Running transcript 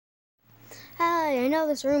Hi, I know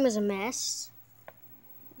this room is a mess,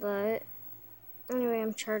 but anyway,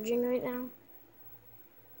 I'm charging right now,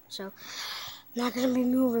 so I'm not gonna be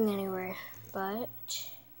moving anywhere. But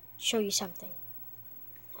show you something.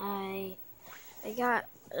 I got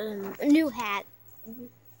a new hat.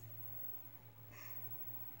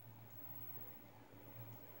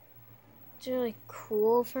 It's really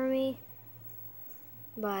cool for me,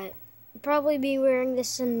 but I'll probably be wearing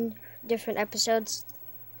this in different episodes.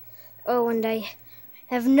 Oh, and I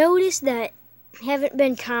have noticed that I haven't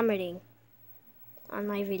been commenting on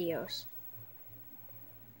my videos.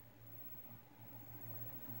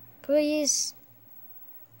 Please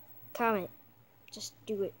comment. Just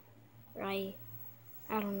do it. I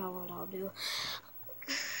don't know what I'll do.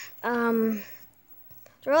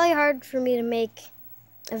 It's really hard for me to make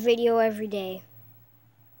a video every day.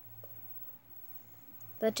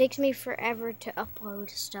 But it takes me forever to upload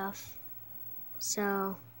stuff.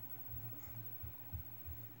 So,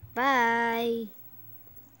 bye.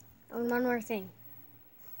 Oh, and one more thing.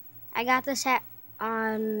 I got this hat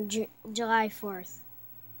on July 4th.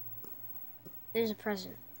 There's a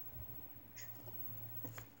present.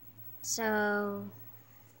 So,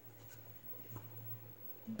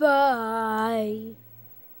 bye.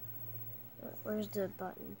 Where's the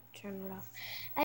button? Turn it off.